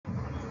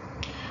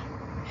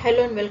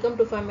Hello and welcome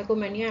to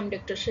Pharmacomania. I'm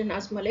Dr.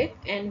 Shahnaz Malik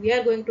and we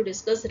are going to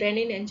discuss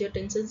renin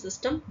angiotensin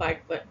system part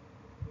 1.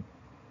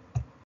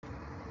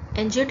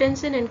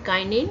 Angiotensin and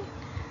kinin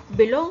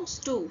belongs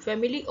to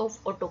family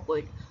of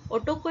autocoid.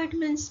 Autocoid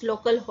means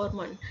local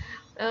hormone.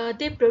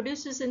 They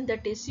produces in the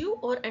tissue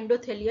or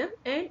endothelium,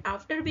 and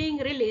after being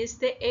released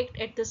they act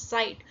at the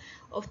site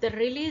of the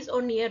release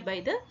or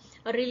nearby the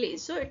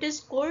release. So it is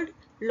called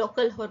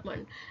local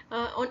hormone.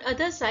 On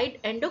other side,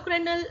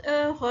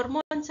 endocrinal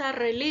hormones are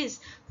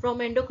released from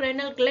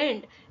endocrinal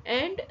gland,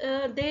 and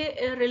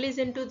they release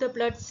into the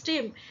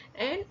bloodstream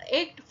and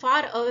act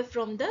far away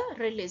from the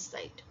release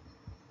site.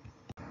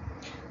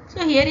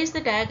 So here is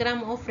the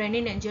diagram of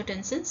renin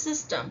angiotensin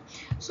system.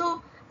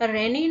 So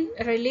renin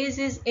release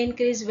is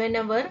increased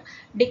whenever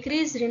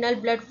decreased renal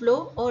blood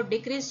flow or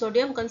decreased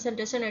sodium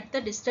concentration at the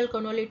distal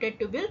convoluted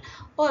tubule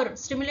or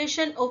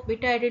stimulation of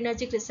beta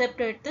adrenergic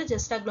receptor at the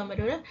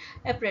juxtaglomerular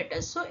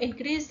apparatus. So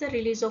increase the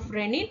release of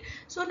renin.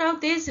 So now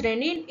this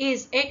renin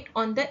is act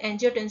on the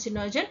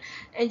angiotensinogen.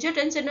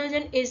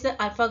 Angiotensinogen is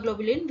the alpha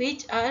globulin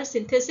which are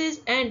synthesis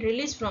and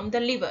released from the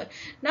liver.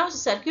 Now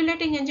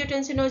circulating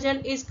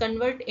angiotensinogen is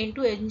converted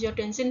into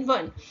angiotensin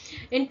 1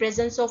 in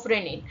presence of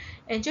renin.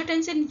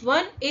 Angiotensin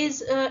 1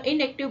 is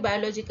inactive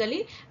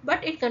biologically,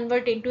 but it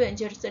converts into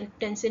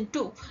angiotensin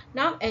 2.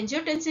 Now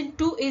angiotensin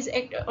 2 is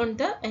act on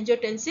the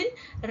angiotensin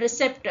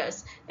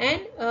receptors,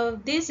 and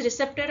these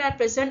receptors are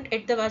present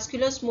at the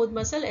vascular smooth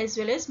muscle as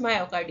well as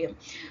myocardium.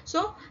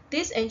 So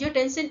this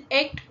angiotensin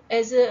act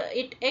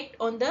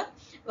on the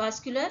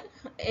vascular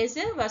as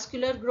a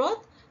vascular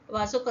growth,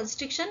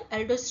 vasoconstriction,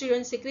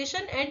 aldosterone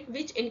secretion, and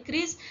which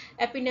increase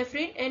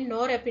epinephrine and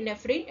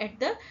norepinephrine at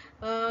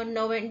the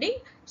nerve ending.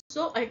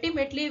 So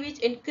ultimately which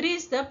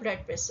increase the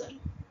blood pressure.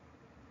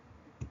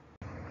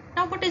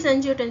 Now what is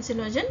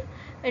angiotensinogen?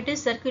 It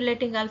is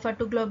circulating alpha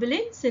 2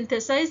 globulin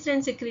synthesized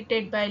and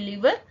secreted by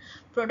liver.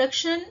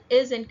 Production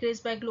is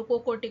increased by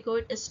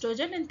glucocorticoid,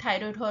 estrogen and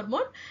thyroid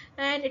hormone,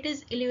 and it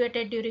is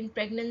elevated during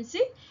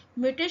pregnancy.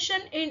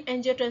 Mutation in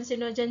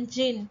angiotensinogen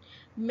gene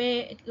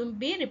may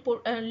be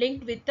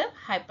linked with the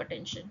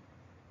hypertension.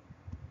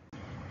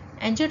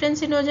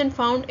 Angiotensinogen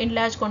found in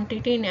large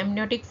quantity in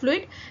amniotic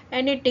fluid,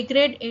 and it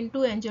degrades into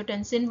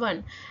angiotensin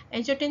 1.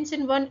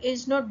 Angiotensin 1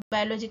 is not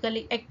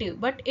biologically active,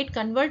 but it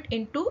converts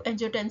into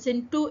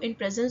angiotensin 2 in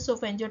presence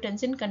of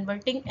angiotensin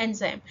converting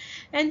enzyme,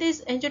 and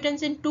this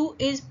angiotensin 2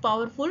 is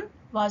powerful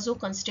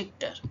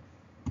vasoconstrictor.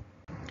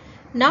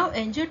 Now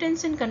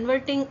angiotensin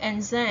converting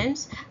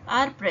enzymes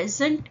are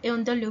present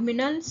on the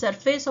luminal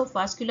surface of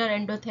vascular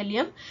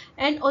endothelium,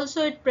 and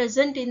also it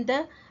present in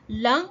the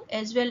lung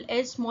as well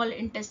as small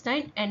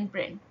intestine and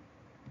brain.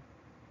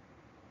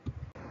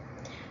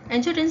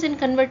 Angiotensin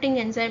converting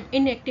enzyme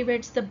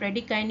inactivates the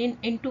bradykinin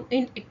into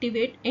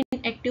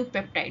inactive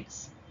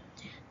peptides.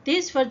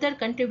 These further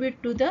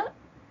contribute to the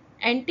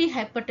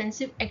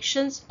antihypertensive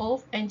actions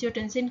of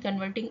angiotensin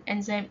converting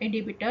enzyme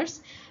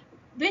inhibitors,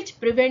 which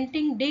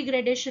preventing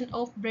degradation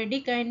of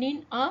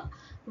bradykinin, a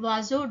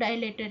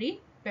vasodilatory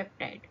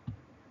peptide.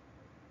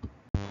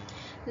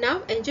 Now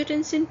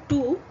angiotensin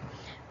 2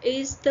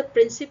 is the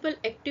principal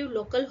active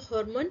local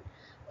hormone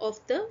of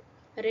the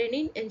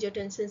renin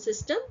angiotensin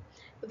system,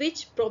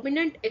 which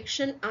prominent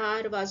action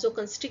are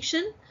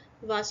vasoconstriction,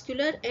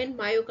 vascular and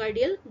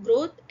myocardial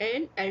growth,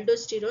 and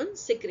aldosterone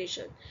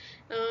secretion.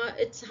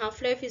 Its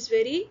half-life is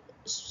very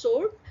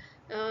short,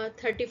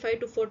 35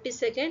 to 40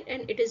 seconds,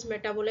 and it is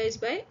metabolized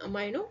by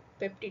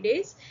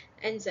aminopeptidase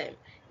enzyme,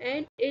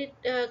 and it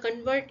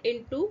convert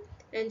into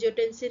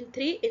angiotensin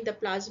 3 in the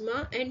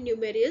plasma and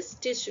numerous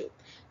tissue.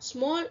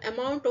 Small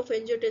amount of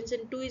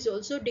angiotensin 2 is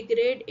also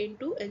degraded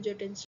into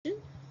angiotensin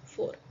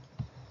 4.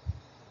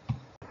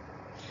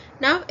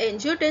 Now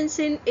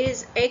angiotensin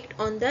is act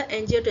on the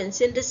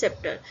angiotensin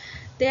receptor.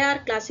 They are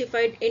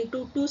classified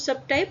into two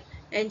subtypes,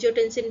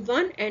 angiotensin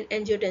 1 and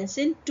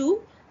angiotensin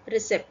 2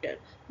 receptor.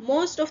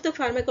 Most of the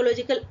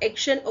pharmacological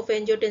action of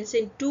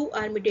angiotensin 2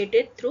 are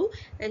mediated through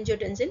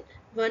angiotensin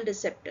 1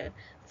 receptor.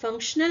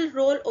 Functional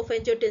role of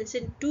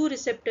angiotensin 2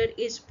 receptor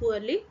is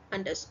poorly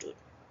understood.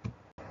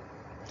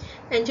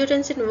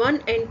 Angiotensin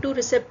 1 and 2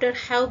 receptor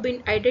have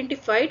been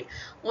identified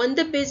on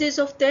the basis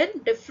of their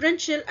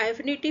differential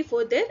affinity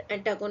for their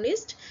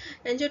antagonist.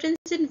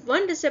 Angiotensin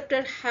 1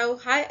 receptor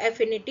have high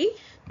affinity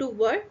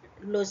toward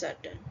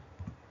losartan.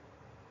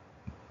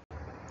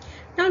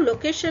 Now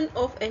location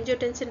of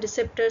angiotensin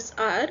receptors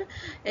are: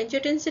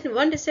 angiotensin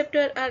 1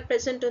 receptor are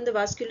present on the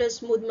vascular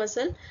smooth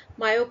muscle,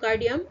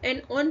 myocardium,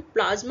 and on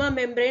plasma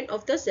membrane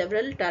of the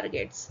several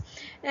targets.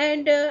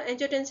 And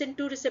angiotensin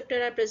 2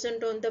 receptor are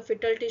present on the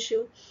fetal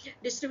tissue.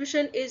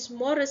 Distribution is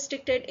more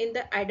restricted in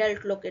the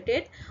adult,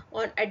 located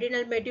on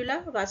adrenal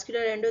medulla,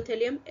 vascular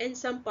endothelium, and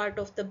some part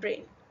of the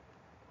brain.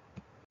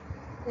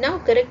 Now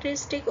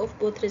characteristic of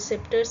both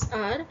receptors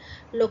are: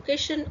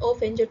 location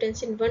of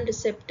angiotensin 1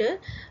 receptor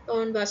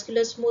on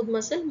vascular smooth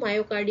muscle,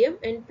 myocardium,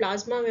 and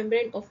plasma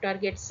membrane of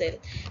target cell,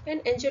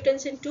 and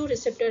angiotensin 2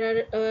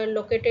 receptor are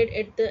located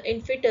at the in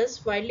fetus,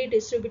 widely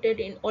distributed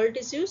in all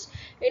tissues,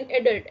 in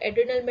adult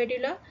adrenal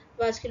medulla,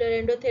 vascular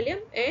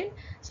endothelium, and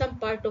some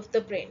part of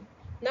the brain.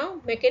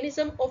 Now,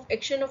 mechanism of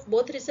action of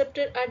both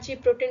receptor are G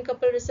protein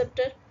coupled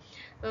receptor.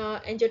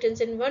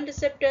 Angiotensin 1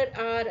 receptor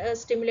are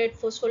stimulate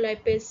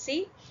phospholipase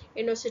C,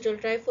 inositol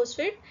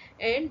triphosphate,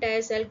 and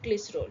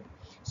diacylglycerol.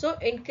 So,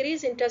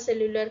 increase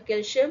intracellular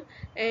calcium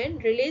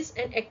and release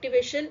and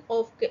activation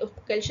of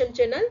calcium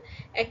channel,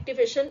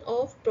 activation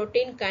of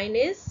protein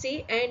kinase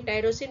C and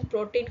tyrosine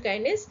protein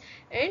kinase,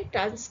 and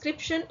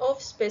transcription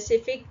of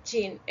specific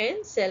gene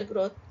and cell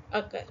growth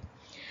occur.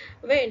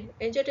 When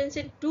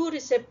angiotensin 2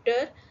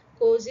 receptor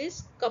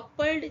causes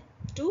coupled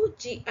to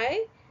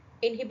GI,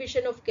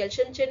 inhibition of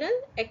calcium channel,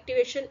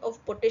 activation of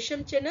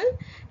potassium channel,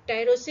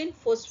 tyrosine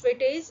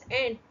phosphatase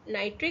and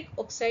nitric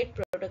oxide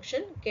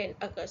production can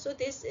occur. So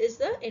this is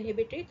the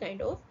inhibitory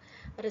kind of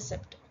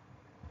receptor.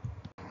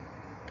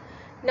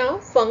 Now,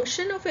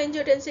 function of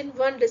angiotensin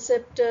 1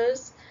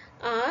 receptors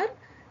are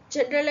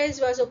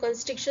generalized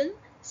vasoconstriction,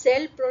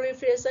 cell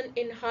proliferation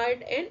in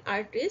heart and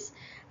arteries,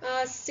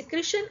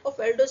 secretion of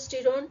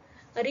aldosterone,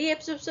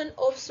 reabsorption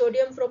of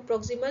sodium from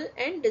proximal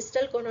and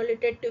distal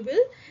convoluted tubule,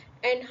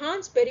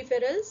 enhanced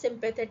peripheral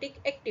sympathetic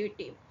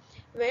activity.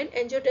 When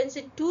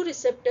angiotensin 2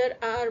 receptor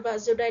are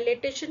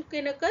vasodilatation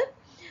can occur,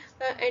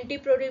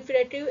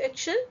 antiproliferative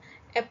action,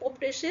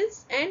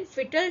 apoptosis and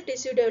fetal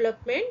tissue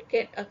development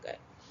can occur.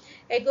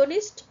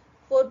 Agonists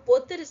for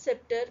both the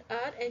receptor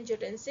are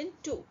angiotensin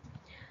 2.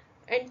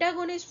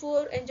 Antagonists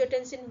for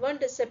angiotensin 1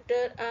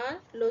 receptor are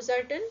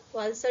losartan,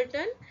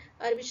 valsartan,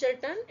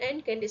 irbesartan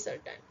and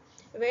candesartan.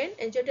 When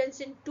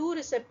angiotensin 2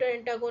 receptor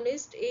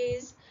antagonist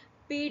is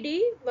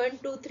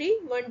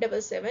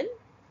PD123177.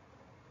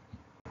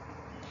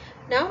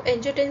 Now,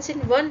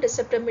 angiotensin 1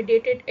 receptor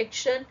mediated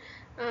action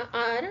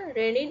are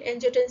renin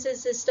angiotensin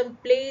system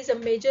plays a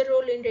major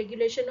role in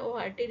regulation of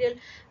arterial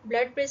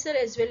blood pressure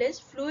as well as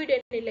fluid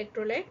and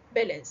electrolyte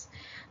balance.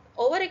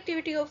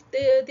 Overactivity of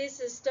this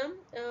system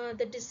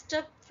the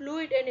disturb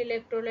fluid and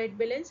electrolyte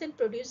balance and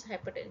produce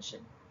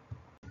hypertension.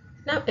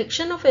 Now,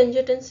 action of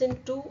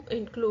angiotensin 2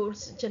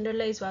 includes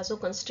generalized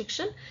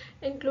vasoconstriction,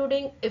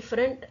 including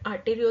efferent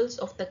arterioles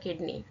of the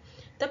kidney.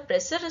 The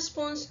pressure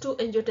response to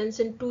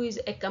angiotensin 2 is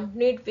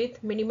accompanied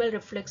with minimal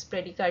reflex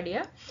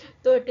bradycardia,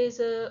 though it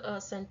is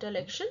a central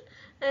action,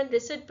 and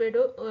reset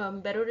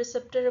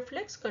baroreceptor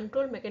reflex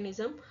control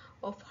mechanism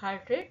of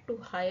heart rate to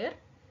higher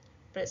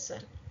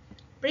pressure.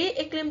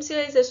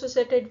 Preeclampsia is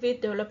associated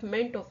with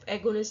development of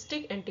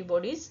agonistic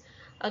antibodies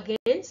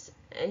against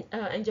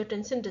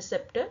angiotensin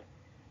receptor.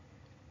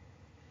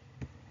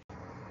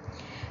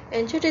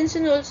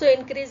 Angiotensin also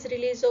increase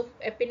release of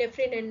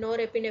epinephrine and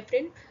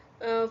norepinephrine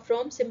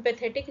from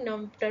sympathetic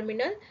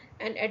terminal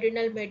and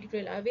adrenal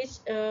medulla, which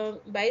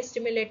by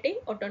stimulating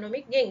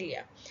autonomic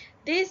ganglia.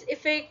 This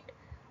effect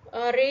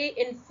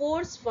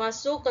reinforce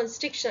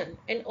vasoconstriction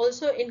and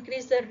also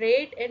increase the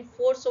rate and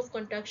force of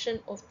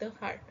contraction of the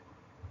heart.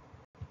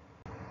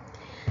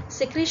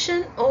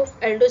 Secretion of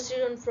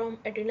aldosterone from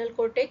adrenal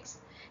cortex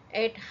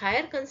at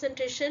higher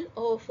concentration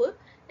of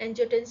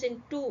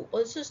angiotensin 2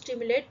 also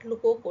stimulate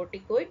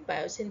glucocorticoid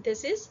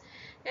biosynthesis,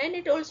 and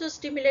it also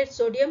stimulates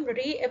sodium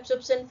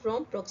reabsorption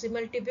from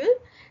proximal tubule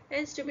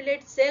and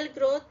stimulates cell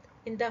growth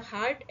in the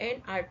heart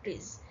and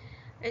arteries.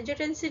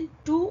 Angiotensin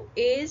 2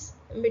 is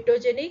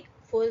mitogenic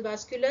for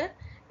vascular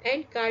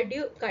and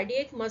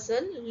cardiac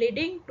muscle,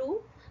 leading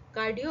to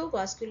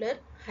cardiovascular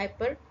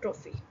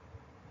hypertrophy.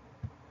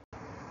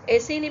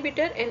 ACE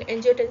inhibitor and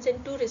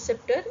angiotensin 2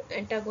 receptor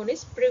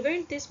antagonists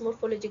prevent these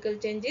morphological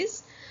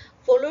changes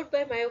followed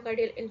by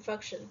myocardial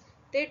infarction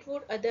that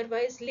would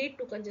otherwise lead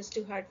to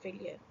congestive heart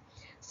failure.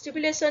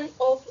 Stimulation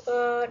of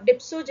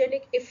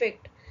dipsogenic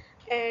effect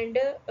and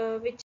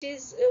which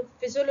is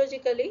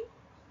physiologically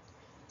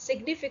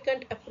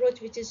significant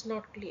approach which is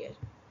not clear.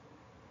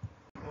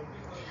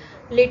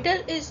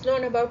 Little is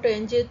known about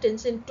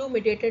angiotensin 2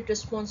 mediated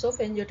response of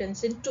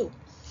angiotensin 2.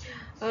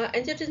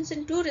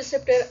 Angiotensin 2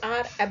 receptors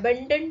are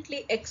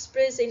abundantly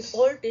expressed in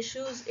all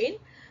tissues in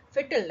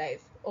fetal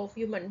life of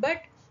human,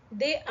 but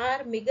they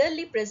are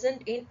meagerly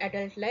present in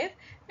adult life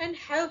and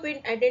have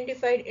been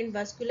identified in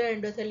vascular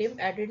endothelium,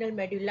 adrenal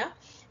medulla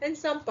and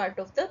some part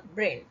of the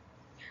brain.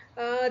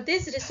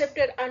 These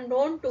receptors are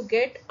known to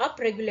get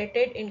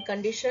upregulated in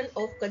condition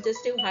of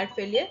congestive heart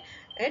failure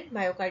and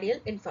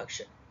myocardial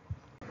infarction.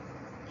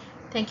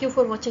 Thank you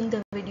for watching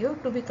the video,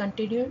 to be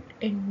continued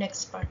in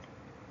next part.